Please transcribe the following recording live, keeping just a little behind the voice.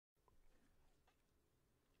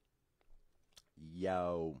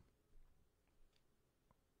Yo.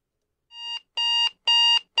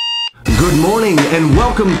 Good morning and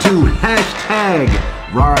welcome to Hashtag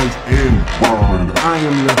Rise and Grind. I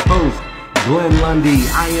am your host, Glenn Lundy.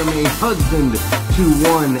 I am a husband to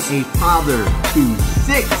one, a father to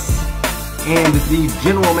six, and the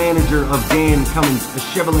general manager of Dan Cummins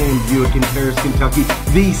Chevrolet Buick in Paris, Kentucky,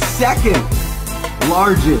 the second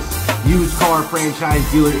largest used car franchise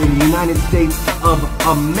dealer in the United States of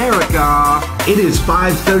America. It is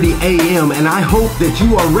 5:30 a.m. and I hope that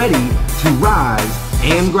you are ready to rise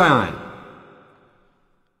and grind.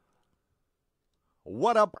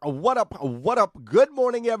 What up, what up, what up? Good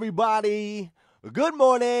morning, everybody. Good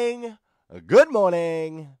morning. Good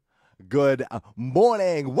morning. Good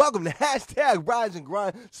morning. Welcome to Hashtag Rise and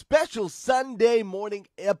Grind special Sunday morning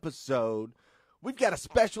episode. We've got a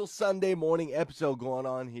special Sunday morning episode going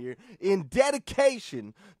on here in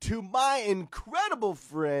dedication to my incredible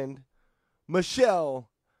friend, Michelle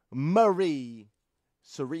Marie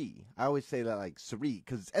Suri. I always say that like Suri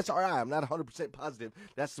because it's S-R-I. I'm not 100% positive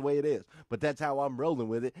that's the way it is, but that's how I'm rolling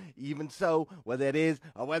with it. Even so, whether it is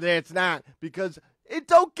or whether it's not, because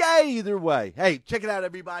it's okay either way. Hey, check it out,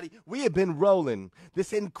 everybody. We have been rolling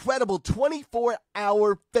this incredible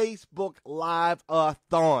 24-hour Facebook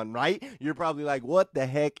Live-a-thon, right? You're probably like, what the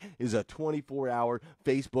heck is a 24-hour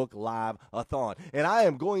Facebook Live-a-thon? And I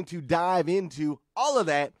am going to dive into all of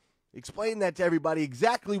that, explain that to everybody,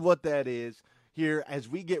 exactly what that is, here as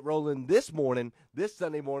we get rolling this morning, this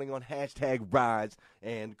Sunday morning on Hashtag Rise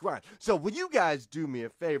and Grind. So will you guys do me a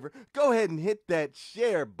favor? Go ahead and hit that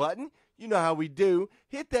share button. You know how we do.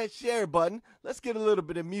 Hit that share button. Let's get a little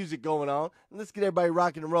bit of music going on. And let's get everybody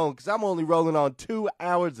rocking and rolling because I'm only rolling on 2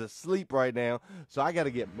 hours of sleep right now. So I got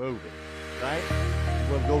to get moving, right?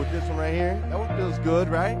 You want to go with this one right here? That one feels good,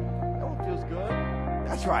 right? That one feels good.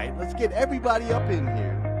 That's right. Let's get everybody up in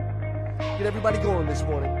here. Get everybody going this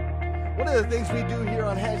morning. One of the things we do here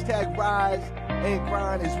on Hashtag Rise and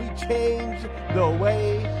Grind is we change the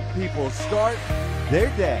way people start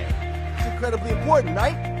their day. It's incredibly important,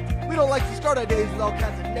 right? We don't like to start our days with all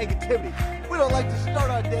kinds of negativity. We don't like to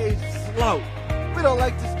start our days slow. We don't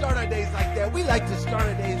like to start our days like that. We like to start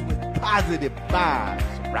our days with positive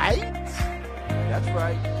vibes, right? That's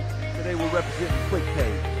right. Today we're representing Quick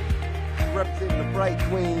Page. We're representing the bright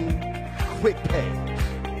queen, Quick Page,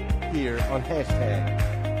 here on Hashtag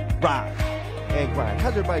Rise and Grind.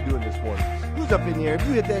 How's everybody doing this morning? Who's up in here? If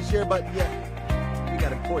you hit that share button yet, we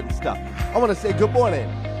got important stuff. I want to say good morning.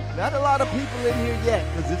 Not a lot of people in here yet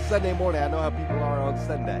because it's Sunday morning. I know how people are on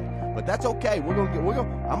Sunday, but that's okay. I'm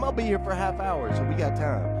gonna be here for a half hour, so we got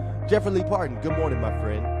time. Jeffrey Lee Parton, good morning, my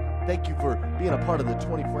friend. Thank you for being a part of the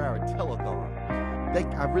 24-hour telethon.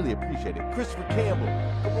 I really appreciate it. Christopher Campbell,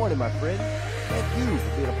 good morning, my friend. Thank you for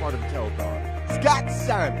being a part of the telethon. Scott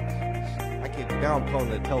Simon. Now I'm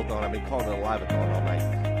calling it a telethon. I've been calling it a live-a-thon all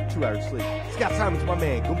night. 2 hours sleep. Scott Simon's my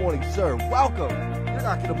man. Good morning, sir. Welcome. You're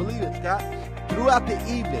not going to believe it, Scott. Throughout the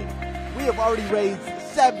evening, we have already raised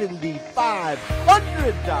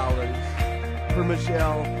 $7,500 for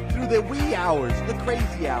Michelle through the wee hours, the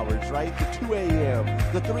crazy hours, right? The 2 a.m.,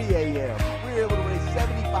 the 3 a.m. We were able to raise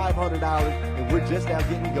 $7,500, and we're just now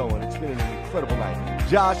getting going. It's been an incredible night.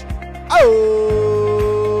 Josh,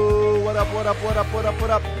 what up, what up, what up, what up, what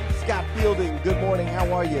up? Scott Fielding, good morning.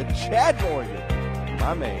 How are you? Chad Morgan,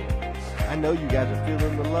 my man. I know you guys are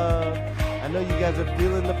feeling the love. I know you guys are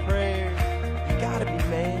feeling the prayers. You gotta be,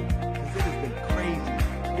 man, because it has been crazy.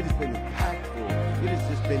 It has been impactful. It has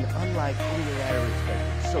just been unlike anything I ever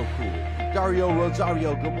expected. So cool. Dario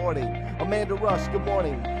Rosario, good morning. Amanda Rush, good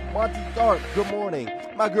morning. Monty Tharp, good morning.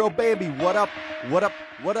 My girl Bambi, what up? What up?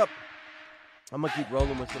 What up? I'm going to keep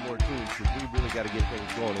rolling with some more tunes because we really got to get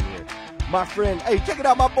things going in here. My friend, hey, check it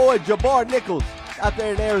out, my boy, Jabbar Nichols out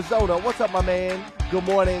there in Arizona. What's up, my man? Good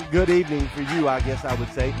morning, good evening for you, I guess I would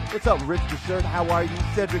say. What's up, Rich Bashert? How are you?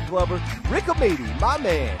 Cedric Glover, Rick Amidi, my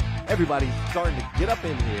man. Everybody's starting to get up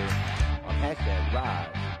in here on Hashtag Rise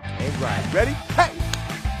and Grind. Ready? Hey,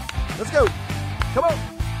 let's go. Come on.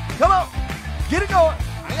 Come on. Get it going.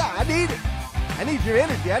 I need it. I need your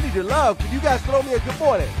energy. I need your love. Can you guys throw me a good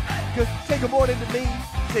morning? Say good morning to me.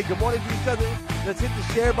 Say good morning to each other. Let's hit the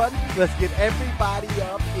share button. Let's get everybody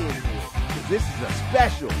up in here. Because this is a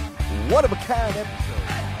special, one-of-a-kind episode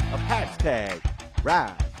of Hashtag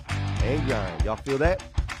Rise and Grind. Y'all feel that?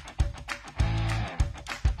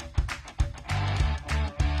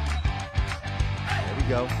 There we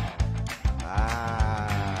go.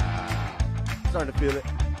 Starting to feel it.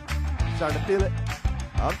 Starting to feel it.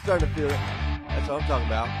 I'm starting to feel it. That's what I'm talking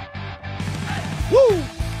about. Woo!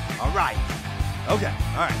 All right. Okay.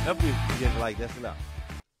 All right. Enough music. You guys are like, that's enough.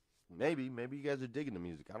 Maybe you guys are digging the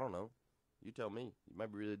music. I don't know. You tell me. You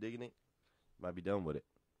might be really digging it. You might be done with it.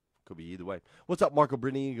 Could be either way. What's up, Marco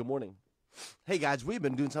Brittany? Good morning. Hey, guys, we've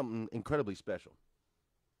been doing something incredibly special.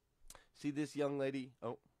 See this young lady?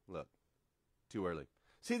 Oh, look. Too early.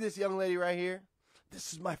 See this young lady right here?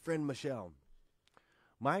 This is my friend Michelle.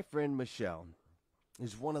 My friend Michelle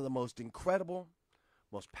is one of the most incredible,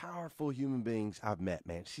 most powerful human beings I've met,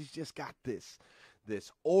 man. She's just got this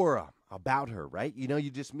aura about her, right? You know, you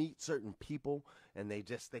just meet certain people and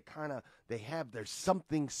there's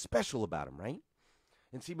something special about them, right?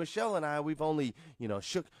 And see, Michelle and I, we've only,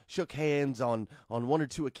 shook hands on one or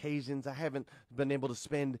two occasions. I haven't been able to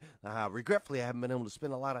spend, regretfully, I haven't been able to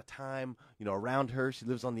spend a lot of time, around her. She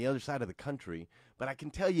lives on the other side of the country. But I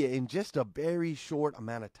can tell you, in just a very short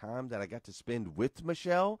amount of time that I got to spend with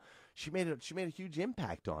Michelle, she made a huge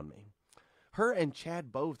impact on me. Her and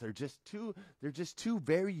Chad both are just two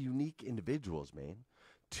very unique individuals, man.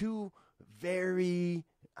 Two very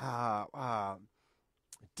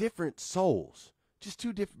different souls. Just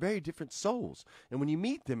two very different souls. And when you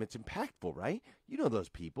meet them, it's impactful, right? You know those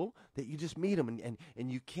people that you just meet them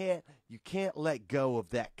and you can't let go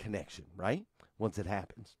of that connection, right? Once it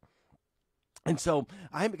happens. And so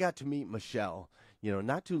I got to meet Michelle,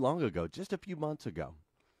 not too long ago, just a few months ago.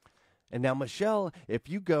 And now, Michelle, if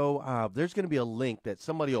you go, there's going to be a link that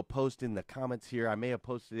somebody will post in the comments here. I may have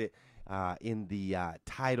posted it in the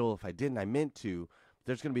title. If I didn't, I meant to.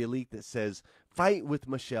 There's going to be a link that says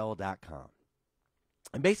fightwithmichelle.com.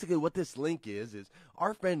 And basically what this link is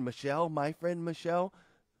our friend Michelle, my friend Michelle,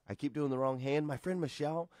 I keep doing the wrong hand, my friend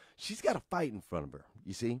Michelle, she's got a fight in front of her,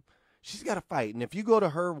 you see? She's got a fight, and if you go to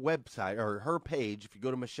her website or her page, if you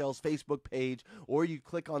go to Michelle's Facebook page or you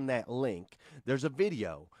click on that link, there's a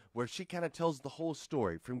video where she kind of tells the whole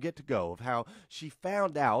story from get to go of how she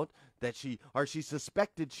found out that she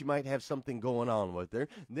suspected she might have something going on with her.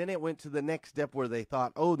 Then it went to the next step where they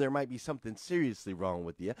thought, oh, there might be something seriously wrong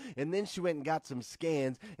with you. And then she went and got some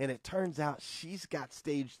scans, and it turns out she's got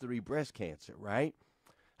stage 3 breast cancer, right?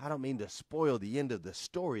 I don't mean to spoil the end of the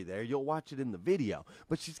story there. You'll watch it in the video.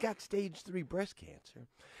 But she's got stage 3 breast cancer.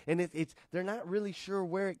 And they're not really sure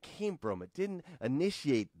where it came from. It didn't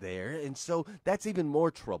initiate there. And so that's even more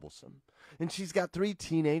troublesome. And she's got 3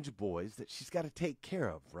 teenage boys that she's got to take care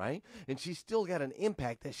of, right? And she's still got an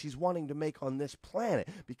impact that she's wanting to make on this planet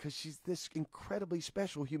because she's this incredibly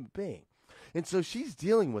special human being. And so she's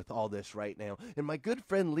dealing with all this right now. And my good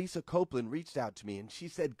friend Lisa Copeland reached out to me and she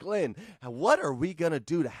said, Glenn, what are we going to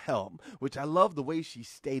do to help? Which I love the way she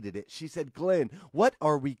stated it. She said, Glenn, what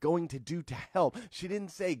are we going to do to help? She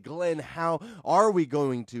didn't say, Glenn, how are we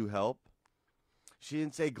going to help? She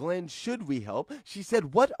didn't say, Glenn, should we help? She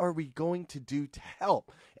said, what are we going to do to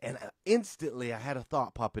help? And instantly I had a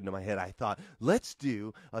thought pop into my head. I thought, let's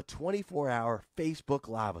do a 24-hour Facebook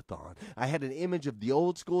Live-a-thon. I had an image of the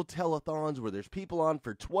old school telethons where there's people on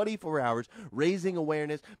for 24 hours raising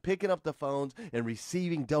awareness, picking up the phones, and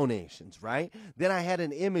receiving donations, right? Then I had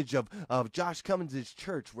an image of Josh Cummins'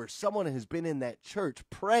 church where someone has been in that church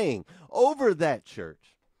praying over that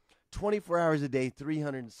church. 24 hours a day,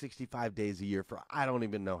 365 days a year for I don't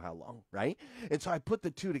even know how long, right? And so I put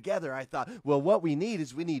the two together. I thought, well, what we need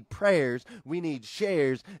is we need prayers, we need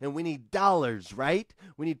shares, and we need dollars, right?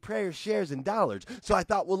 We need prayers, shares, and dollars. So I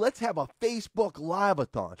thought, well, let's have a Facebook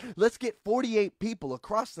Live-a-thon. Let's get 48 people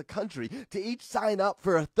across the country to each sign up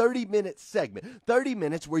for a 30-minute segment, 30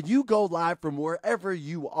 minutes where you go live from wherever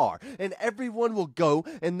you are, and everyone will go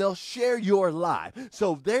and they'll share your live.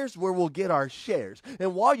 So there's where we'll get our shares.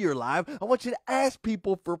 And while you're live, I want you to ask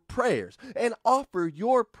people for prayers and offer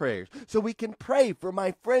your prayers so we can pray for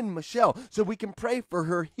my friend Michelle, so we can pray for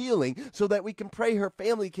her healing, so that we can pray her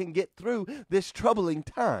family can get through this troubling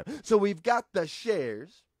time. So we've got the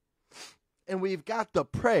shares and we've got the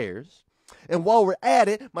prayers. And while we're at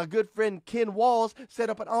it, my good friend Ken Walls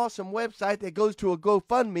set up an awesome website that goes to a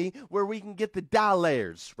GoFundMe where we can get the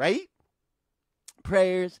dollars, right?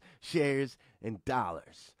 Prayers, shares, and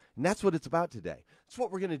dollars. And that's what it's about today. That's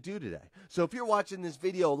what we're going to do today. So if you're watching this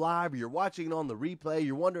video live or you're watching it on the replay,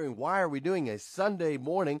 you're wondering why are we doing a Sunday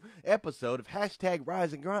morning episode of hashtag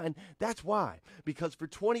Rise and Grind, that's why. Because for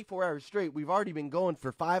 24 hours straight, we've already been going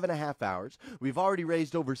for 5.5 hours. We've already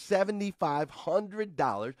raised over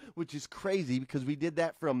 $7,500, which is crazy because we did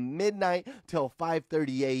that from midnight till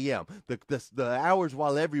 5:30 a.m. The hours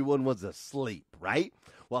while everyone was asleep, right?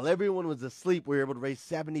 While everyone was asleep, we were able to raise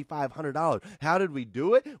 $7,500. How did we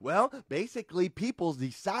do it? Well, basically, people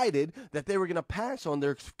decided that they were going to pass on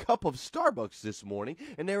their cup of Starbucks this morning,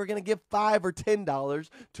 and they were going to give $5 or $10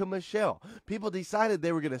 to Michelle. People decided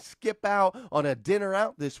they were going to skip out on a dinner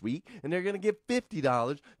out this week, and they're going to give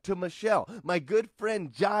 $50 to Michelle. My good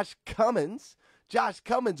friend Josh Cummins Josh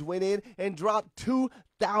Cummins went in and dropped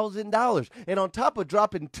 $2,000. And on top of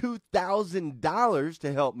dropping $2,000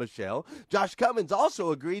 to help Michelle, Josh Cummins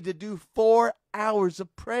also agreed to do 4 hours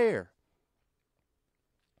of prayer,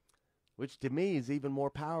 which to me is even more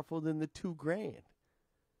powerful than the $2,000.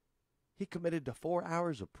 He committed to 4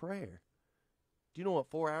 hours of prayer. Do you know what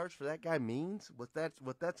 4 hours for that guy means? What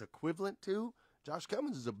that's equivalent to? Josh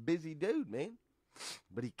Cummins is a busy dude, man.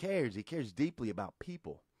 But he cares. He cares deeply about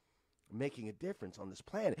people making a difference on this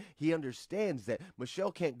planet. He understands that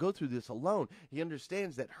Michelle can't go through this alone. He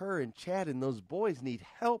understands that her and Chad and those boys need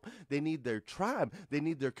help. They need their tribe. They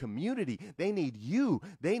need their community. They need you.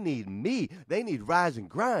 They need me. They need Rise and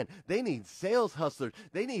Grind. They need sales hustlers.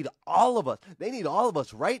 They need all of us. They need all of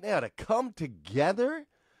us right now to come together.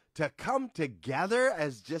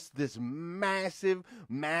 As just this massive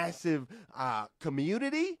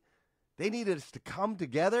community. They need us to come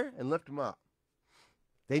together and lift them up.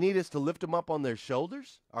 They need us to lift them up on their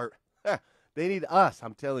shoulders. Or they need us.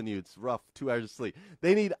 I'm telling you, it's rough. 2 hours of sleep.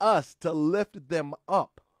 They need us to lift them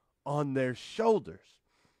up on their shoulders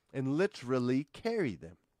and literally carry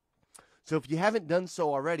them. So if you haven't done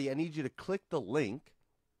so already, I need you to click the link.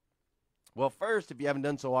 Well, first, if you haven't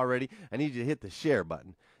done so already, I need you to hit the share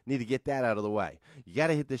button. Need to get that out of the way. You got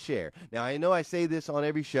to hit the share. Now, I know I say this on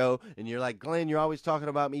every show, and you're like, Glenn, you're always talking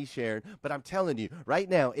about me sharing. But I'm telling you, right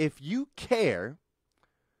now, if you care,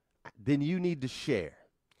 then you need to share.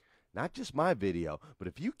 Not just my video, but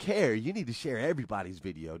if you care, you need to share everybody's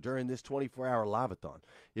video during this 24-hour live-a-thon.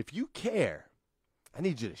 If you care, I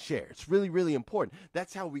need you to share. It's really, really important.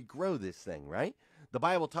 That's how we grow this thing, right? The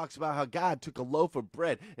Bible talks about how God took a loaf of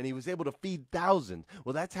bread and he was able to feed thousands.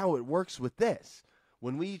 Well, that's how it works with this.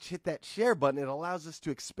 When we each hit that share button, it allows us to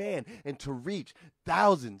expand and to reach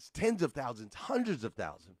thousands, tens of thousands, hundreds of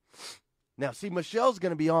thousands. Now, see, Michelle's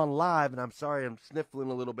going to be on live, and I'm sorry I'm sniffling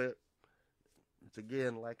a little bit. It's,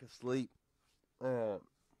 again, like asleep. You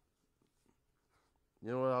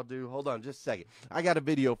know what I'll do? Hold on just a second. I got a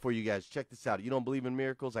video for you guys. Check this out. You don't believe in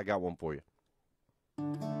miracles? I got one for you.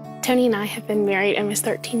 Tony and I have been married almost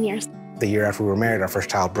 13 years. The year after we were married, our first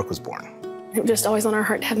child, Brooke, was born. It was just always on our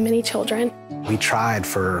heart to have many children. We tried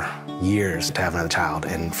for years to have another child,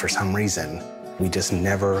 and for some reason, we just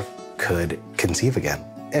never could conceive again.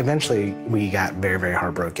 Eventually, we got very, very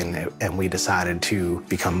heartbroken, and we decided to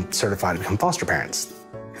become certified to become foster parents.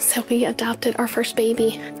 So we adopted our first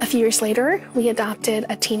baby. A few years later, we adopted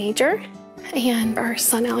a teenager and our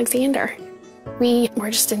son, Alexander. We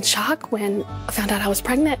were just in shock when I found out I was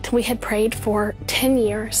pregnant. We had prayed for 10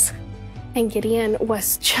 years, and Gideon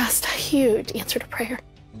was just a huge answer to prayer.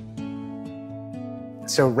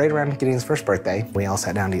 So right around Gideon's first birthday, we all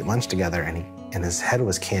sat down to eat lunch together, and his head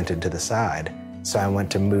was canted to the side. So I went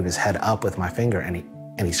to move his head up with my finger, and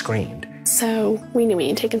he screamed. So we knew we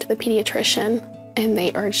needed to take him to the pediatrician, and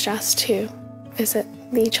they urged us to visit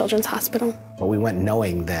the children's hospital. But we went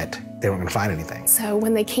knowing that they weren't going to find anything. So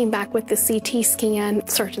when they came back with the CT scan,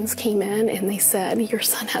 surgeons came in and they said, your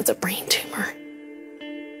son has a brain tumor.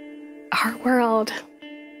 Our world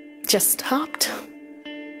just stopped.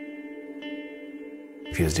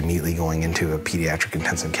 He was immediately going into a pediatric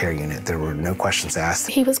intensive care unit. There were no questions asked.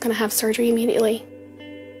 He was going to have surgery immediately.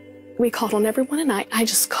 We called on everyone, and I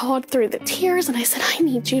just called through the tears, and I said, I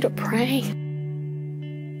need you to pray.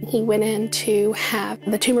 He went in to have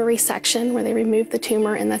the tumor resection where they removed the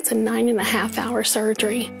tumor, and that's a 9.5-hour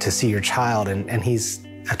surgery. To see your child, and he's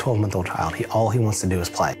a 12-month-old child, all he wants to do is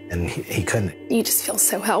play, and he couldn't. You just feel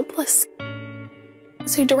so helpless.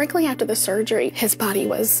 So directly after the surgery, his body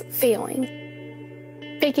was failing.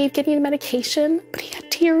 They gave Gideon medication, but he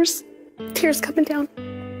had tears coming down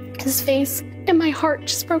his face, and my heart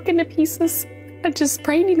just broke into pieces. I just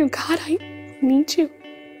prayed, God, I need you.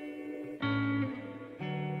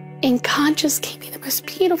 And God just gave me the most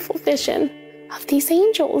beautiful vision of these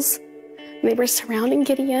angels. They were surrounding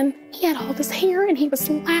Gideon. He had all this hair, and he was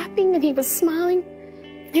laughing, and he was smiling.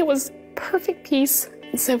 And it was perfect peace.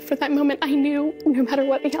 And so for that moment, I knew no matter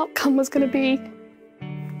what the outcome was going to be,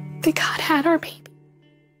 that God had our baby.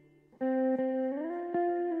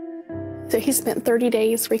 So he spent 30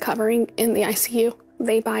 days recovering in the ICU.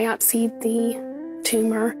 They biopsied the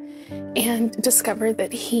tumor and discovered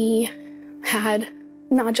that he had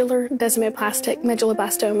nodular desmoplastic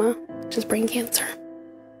medulloblastoma, which is brain cancer.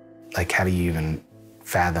 Like, how do you even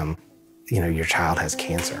fathom, your child has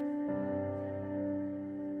cancer?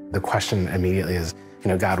 The question immediately is,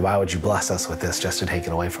 God, why would you bless us with this just to take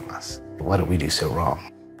it away from us? What did we do so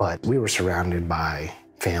wrong? But we were surrounded by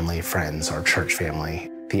family, friends, our church family.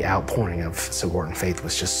 The outpouring of support and faith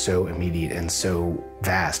was just so immediate and so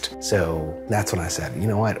vast. So that's when I said, you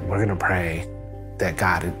know what, we're gonna pray that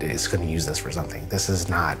God is going to use this for something. This is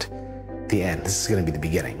not the end. This is going to be the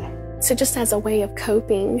beginning. So just as a way of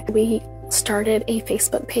coping, we started a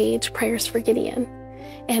Facebook page, Prayers for Gideon,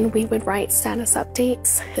 and we would write status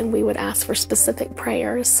updates and we would ask for specific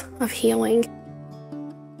prayers of healing.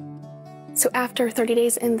 So after 30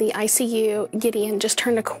 days in the ICU, Gideon just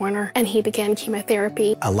turned a corner and he began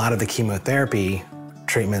chemotherapy. A lot of the chemotherapy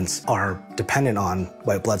treatments are dependent on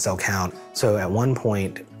white blood cell count. So at one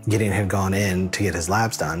point, Gideon had gone in to get his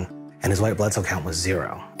labs done, and his white blood cell count was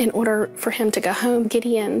 0. In order for him to go home,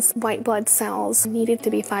 Gideon's white blood cells needed to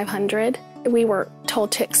be 500. We were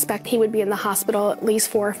told to expect he would be in the hospital at least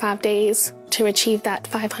 4 or 5 days to achieve that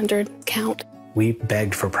 500 count. We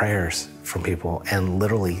begged for prayers from people, and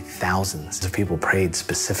literally thousands of people prayed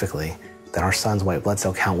specifically that our son's white blood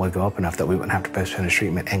cell count would go up enough that we wouldn't have to postpone his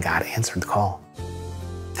treatment, and God answered the call.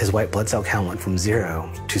 His white blood cell count went from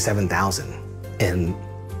 0 to 7,000 in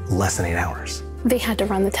less than 8 hours. They had to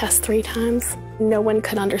run the test 3 times. No one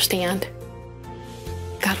could understand.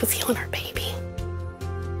 God was healing our baby.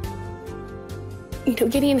 You know,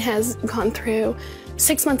 Gideon has gone through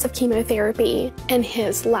 6 months of chemotherapy, and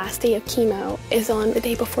his last day of chemo is on the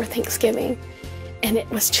day before Thanksgiving. And it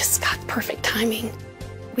was just God's perfect timing.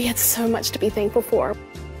 We had so much to be thankful for.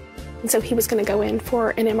 And so he was going to go in for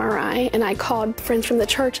an MRI, and I called friends from the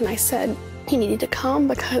church and I said he needed to come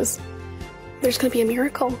because there's going to be a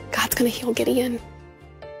miracle. God's going to heal Gideon.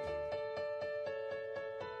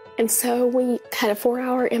 And so we had a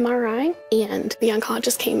 4-hour MRI, and the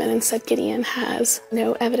oncologist came in and said Gideon has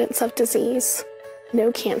no evidence of disease,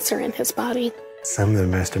 no cancer in his body. Some of the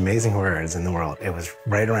most amazing words in the world. It was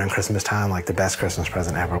right around Christmas time, like the best Christmas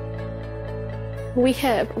present ever. We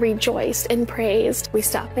have rejoiced and praised. We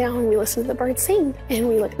stop now and we listen to the birds sing, and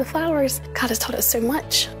we look at the flowers. God has taught us so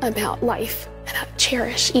much about life and how to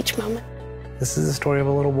cherish each moment. This is the story of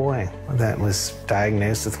a little boy that was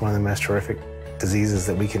diagnosed with one of the most horrific diseases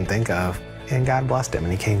that we can think of, and God blessed him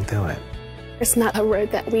and he came through it. It's not a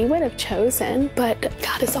road that we would have chosen, but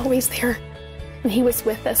God is always there, and he was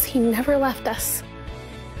with us. He never left us.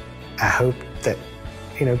 I hope that,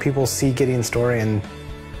 people see Gideon's story and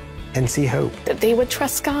see hope. That they would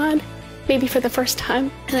trust God, maybe for the first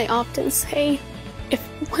time. And I often say, if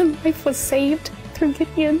one life was saved through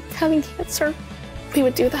Gideon having cancer, we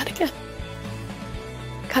would do that again.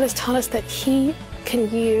 God has taught us that he can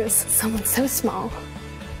use someone so small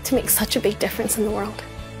to make such a big difference in the world.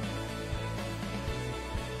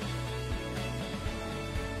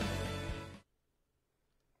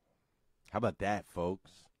 How about that,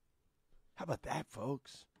 folks? How about that,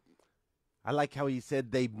 folks? I like how he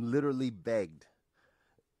said they literally begged.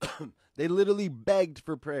 They literally begged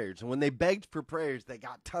for prayers. And when they begged for prayers, they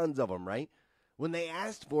got tons of them, right? When they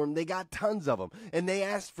asked for them, they got tons of them. And they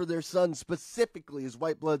asked for their son, specifically his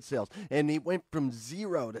white blood cells. And it went from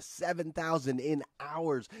 0 to 7,000 in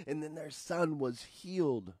hours. And then their son was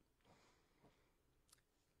healed.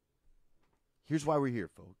 Here's why we're here,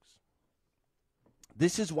 folks.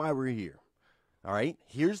 This is why we're here. All right?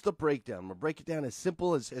 Here's the breakdown. I'm going to break it down as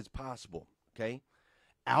simple as possible. Okay?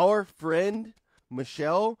 Our friend,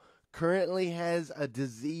 Michelle, currently has a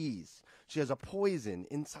disease. She has a poison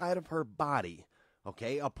inside of her body.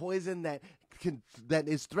 Okay, a poison that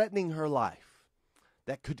is threatening her life,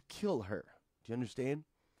 that could kill her. Do you understand?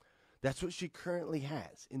 That's what she currently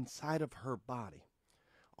has inside of her body.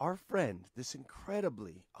 Our friend, this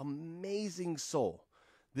incredibly amazing soul,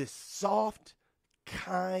 this soft,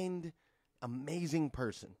 kind, amazing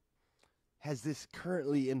person, has this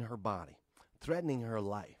currently in her body, threatening her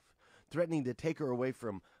life, threatening to take her away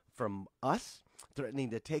from us,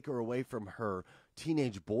 threatening to take her away from her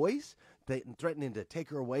teenage boys, threatening to take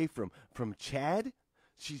her away from Chad.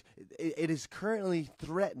 It is currently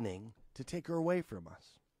threatening to take her away from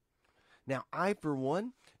us. Now, I, for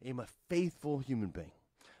one, am a faithful human being.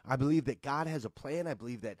 I believe that God has a plan. I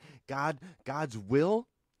believe that God's will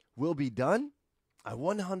be done. I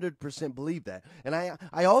 100% believe that. And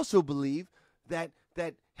I also believe that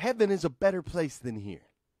heaven is a better place than here.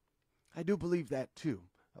 I do believe that too.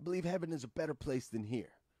 I believe heaven is a better place than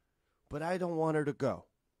here. But I don't want her to go.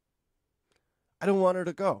 I don't want her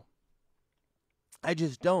to go. I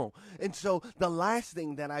just don't. And so the last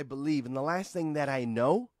thing that I believe and the last thing that I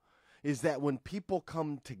know is that when people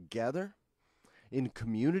come together in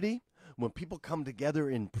community, when people come together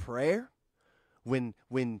in prayer, when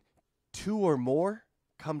 2 or more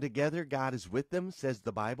come together, God is with them, says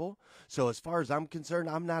the Bible. So as far as I'm concerned,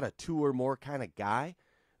 I'm not a 2 or more kind of guy.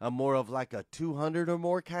 I'm more of like a 200 or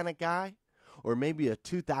more kind of guy, or maybe a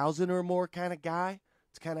 2,000 or more kind of guy.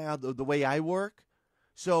 It's kind of how the way I work.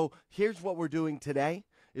 So here's what we're doing today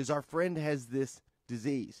is our friend has this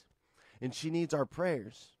disease. and she needs our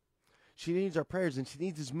prayers. She needs our prayers, and she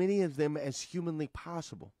needs as many of them as humanly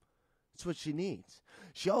possible. That's what she needs.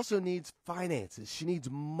 She also needs finances. She needs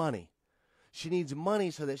money. She needs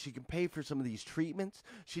money so that she can pay for some of these treatments.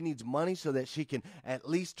 She needs money so that she can at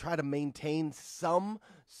least try to maintain some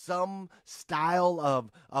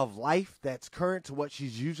style of life that's current to what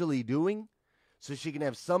she's usually doing, so she can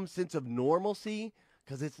have some sense of normalcy,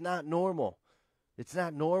 because it's not normal. It's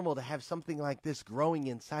not normal to have something like this growing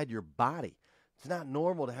inside your body. It's not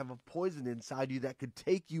normal to have a poison inside you that could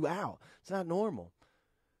take you out. It's not normal.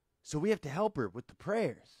 So we have to help her with the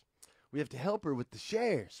prayers. We have to help her with the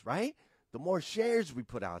shares, right? The more shares we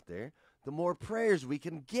put out there, the more prayers we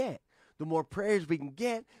can get. The more prayers we can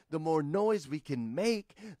get, the more noise we can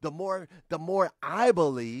make, the more I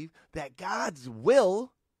believe that God's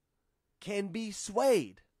will can be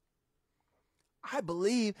swayed. I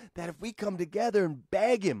believe that if we come together and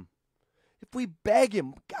beg him, if we beg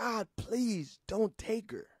him, God, please don't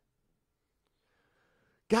take her.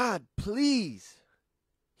 God, please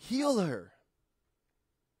heal her.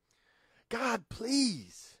 God,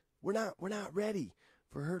 please. We're not ready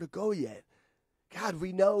for her to go yet. God,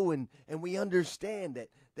 we know and we understand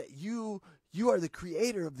that you are the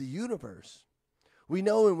creator of the universe. We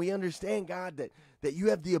know and we understand, God, that you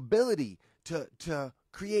have the ability to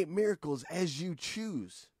create miracles as you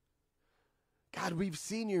choose. God, we've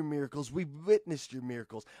seen your miracles. We've witnessed your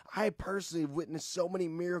miracles. I personally have witnessed so many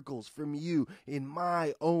miracles from you in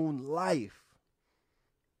my own life.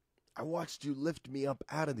 I watched you lift me up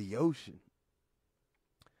out of the ocean.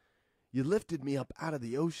 You lifted me up out of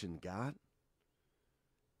the ocean, God.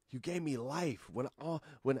 You gave me life when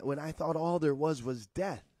I thought all there was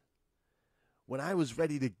death. When I was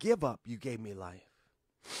ready to give up, you gave me life.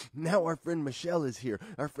 Now our friend Michelle is here.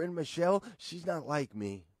 Our friend Michelle, she's not like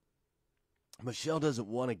me. Michelle doesn't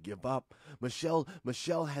want to give up. Michelle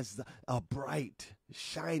has a bright,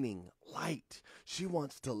 shining light. She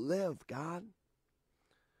wants to live, God.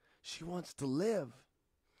 She wants to live.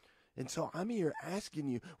 And so I'm here asking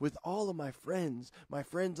you, with all of my friends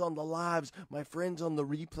on the lives, my friends on the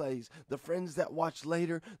replays, the friends that watch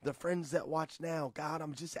later, the friends that watch now, God,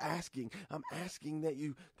 I'm asking that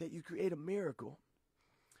you create a miracle.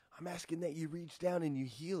 I'm asking that you reach down and you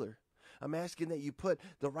heal her. I'm asking that you put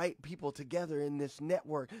the right people together in this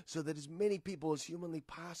network so that as many people as humanly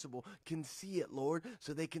possible can see it, Lord,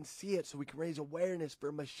 so they can see it, so we can raise awareness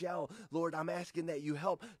for Michelle. Lord, I'm asking that you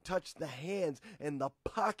help touch the hands and the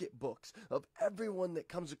pocketbooks of everyone that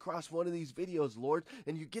comes across one of these videos, Lord,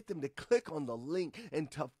 and you get them to click on the link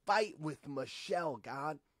and to fight with Michelle,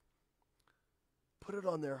 God. Put it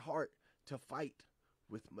on their heart to fight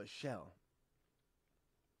with Michelle.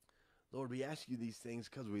 Lord, we ask you these things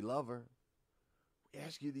because we love her. We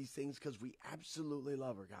ask you these things because we absolutely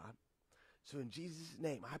love her, God. So in Jesus'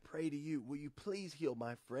 name, I pray to you, will you please heal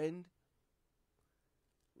my friend?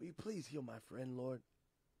 Will you please heal my friend, Lord?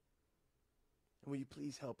 And will you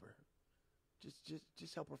please help her?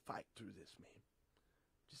 Just help her fight through this, man.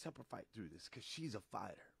 Just help her fight through this, because she's a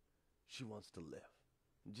fighter. She wants to live.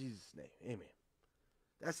 In Jesus' name, amen.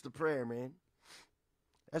 That's the prayer, man.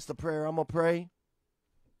 That's the prayer I'm going to pray.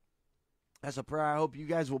 That's a prayer I hope you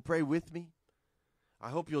guys will pray with me. I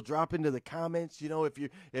hope you'll drop into the comments. You know,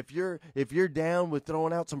 if you're down with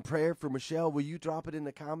throwing out some prayer for Michelle, will you drop it in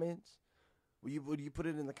the comments? Will you put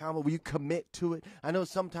it in the comment? Will you commit to it? I know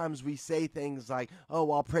sometimes we say things like,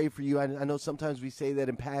 "Oh, I'll pray for you." I know sometimes we say that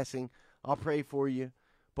in passing. I'll pray for you,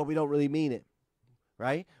 but we don't really mean it,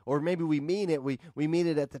 right? Or maybe we mean it. We mean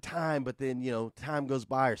it at the time, but then time goes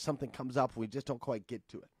by or something comes up and we just don't quite get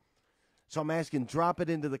to it. So I'm asking, drop it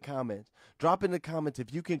into the comments. Drop in the comments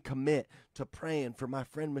if you can commit to praying for my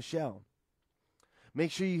friend Michelle.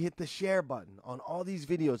 Make sure you hit the share button on all these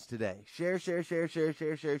videos today. Share.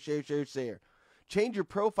 Change your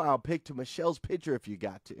profile pic to Michelle's picture if you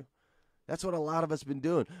got to. That's what a lot of us have been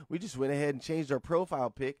doing. We just went ahead and changed our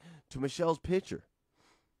profile pic to Michelle's picture.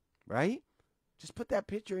 Right? Just put that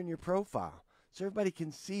picture in your profile so everybody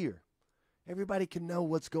can see her. Everybody can know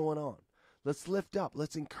what's going on. Let's lift up.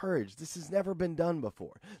 Let's encourage. This has never been done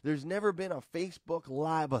before. There's never been a Facebook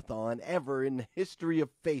Live-a-thon ever in the history of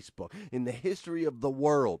Facebook, in the history of the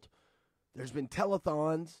world. There's been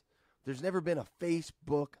telethons. There's never been a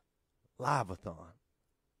Facebook Live-a-thon.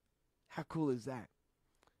 How cool is that?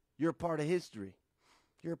 You're a part of history.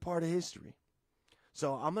 You're a part of history.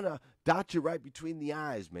 So I'm going to dot you right between the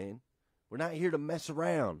eyes, man. We're not here to mess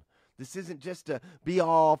around. This isn't just to be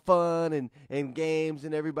all fun and games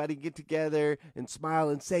and everybody get together and smile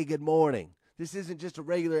and say good morning. This isn't just a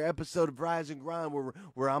regular episode of Rise and Grind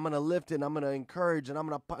where I'm going to lift and I'm going to encourage and I'm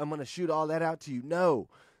going to shoot all that out to you. No,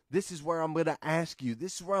 This is where I'm going to ask you.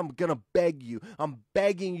 This is where I'm going to beg you. I'm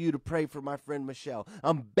begging you to pray for my friend Michelle.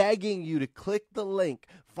 I'm begging you to click the link,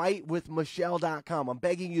 fightwithmichelle.com. I'm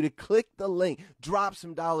begging you to click the link, drop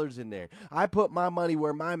some dollars in there. I put my money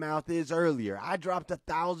where my mouth is earlier. I dropped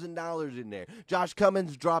 $1,000 in there. Josh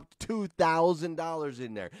Cummins dropped $2,000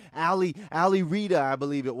 in there. Ali Rita, I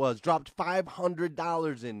believe it was, dropped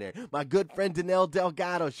 $500 in there. My good friend Danelle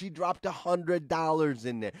Delgado, she dropped $100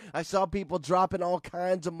 in there. I saw people dropping all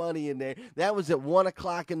kinds of money in there. That was at 1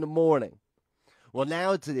 o'clock in the morning. Well,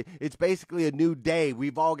 now it's basically a new day.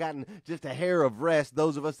 We've all gotten just a hair of rest.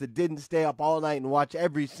 Those of us that didn't stay up all night and watch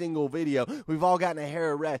every single video, we've all gotten a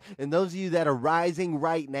hair of rest. And those of you that are rising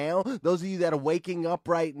right now, those of you that are waking up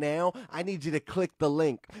right now, I need you to click the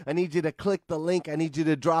link. I need you to click the link. I need you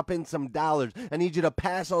to drop in some dollars. I need you to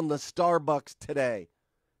pass on the Starbucks today.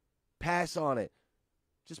 Pass on it.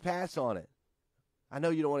 Just pass on it. I know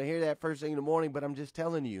you don't want to hear that first thing in the morning, but I'm just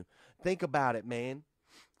telling you. Think about it, man.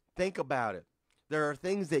 Think about it. There are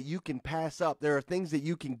things that you can pass up. There are things that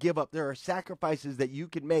you can give up. There are sacrifices that you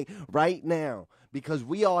can make right now because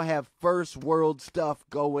we all have first world stuff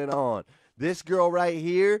going on. This girl right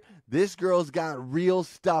here, this girl's got real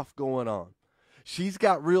stuff going on. She's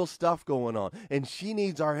got real stuff going on, and she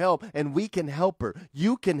needs our help, and we can help her.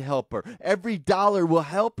 You can help her. Every dollar will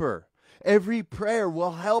help her. Every prayer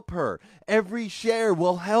will help her. Every share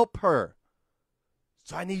will help her.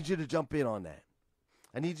 So I need you to jump in on that.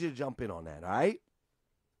 I need you to jump in on that, all right?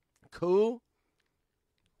 Cool?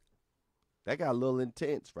 That got a little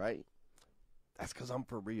intense, right? That's because I'm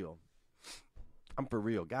for real. I'm for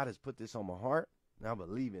real. God has put this on my heart, and I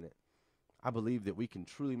believe in it. I believe that we can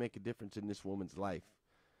truly make a difference in this woman's life.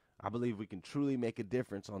 I believe we can truly make a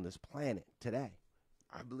difference on this planet today.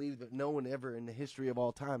 I believe that no one ever in the history of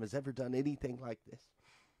all time has ever done anything like this.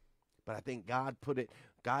 But I think God put it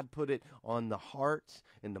on the hearts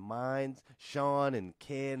and the minds. Sean and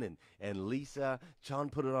Ken and Lisa.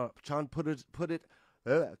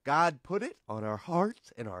 God put it on our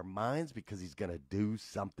hearts and our minds because he's going to do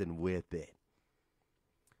something with it.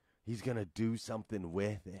 He's going to do something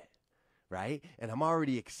with it. Right? And I'm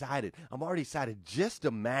already excited. Just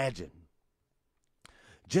imagine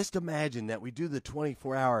that we do the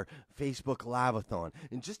 24-hour Facebook Live-a-thon,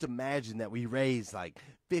 and just imagine that we raise like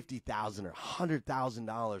 $50,000 or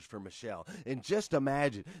 $100,000 for Michelle, and just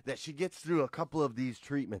imagine that she gets through a couple of these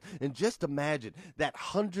treatments, and just imagine that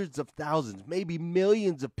hundreds of thousands, maybe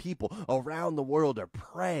millions of people around the world are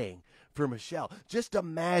praying for Michelle. Just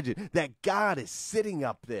imagine that God is sitting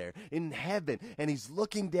up there in heaven and he's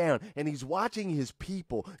looking down and he's watching his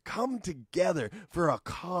people come together for a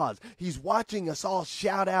cause. He's watching us all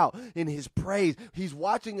shout out in his praise. He's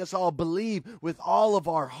watching us all believe with all of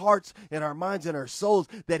our hearts and our minds and our souls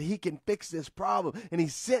that he can fix this problem. And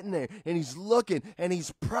he's sitting there and he's looking and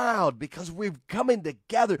he's proud because we're coming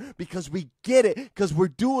together, because we get it, because we're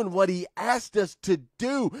doing what he asked us to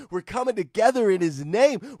do. We're coming together in his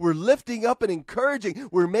name. We're lifting up and encouraging.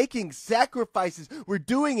 We're making sacrifices. We're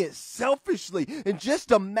doing it selfishly. And just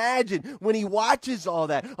imagine when he watches all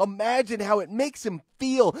that, imagine how it makes him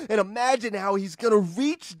feel, and imagine how he's going to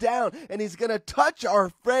reach down and he's going to touch our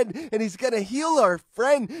friend and he's going to heal our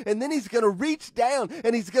friend, and then he's going to reach down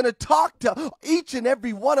and he's going to talk to each and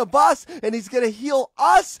every one of us, and he's going to heal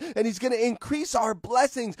us, and he's going to increase our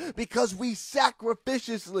blessings because we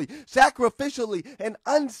sacrificially and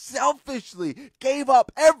unselfishly gave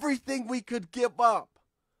up everything we could give up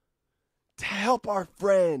to help our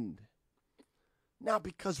friend. Not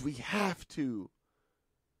because we have to,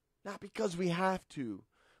 but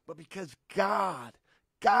because God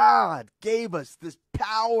gave us this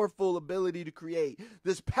powerful ability to create,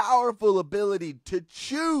 this powerful ability to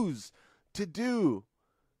choose to do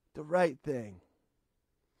the right thing.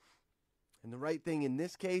 And the right thing in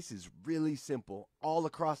this case is really simple. All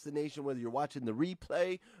across the nation, whether you're watching the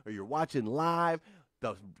replay or you're watching live,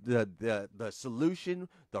 the solution,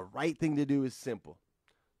 the right thing to do is simple.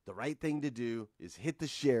 The right thing to do is hit the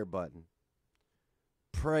share button.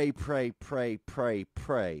 Pray,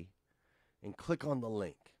 and click on the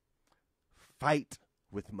link.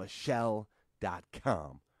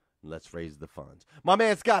 Fightwithmichelle.com. Let's raise the funds. My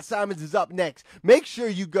man Scott Simons is up next. Make sure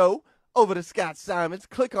you go over to Scott Simons,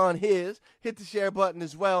 click on his, hit the share button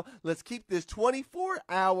as well. Let's keep this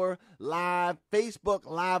 24-hour live Facebook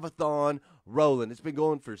Live-a-thon rolling. It's been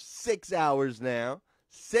going for 6 hours now.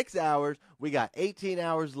 6 hours. We got 18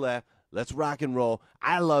 hours left. Let's rock and roll.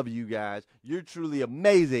 I love you guys. You're truly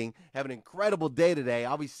amazing. Have an incredible day today.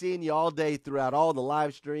 I'll be seeing you all day throughout all the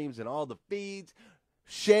live streams and all the feeds,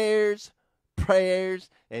 shares, prayers,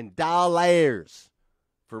 and dollars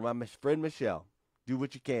for my friend Michelle. Do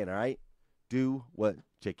what you can, all right? do what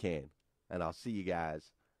you can. And I'll see you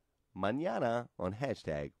guys mañana on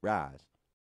hashtag Rise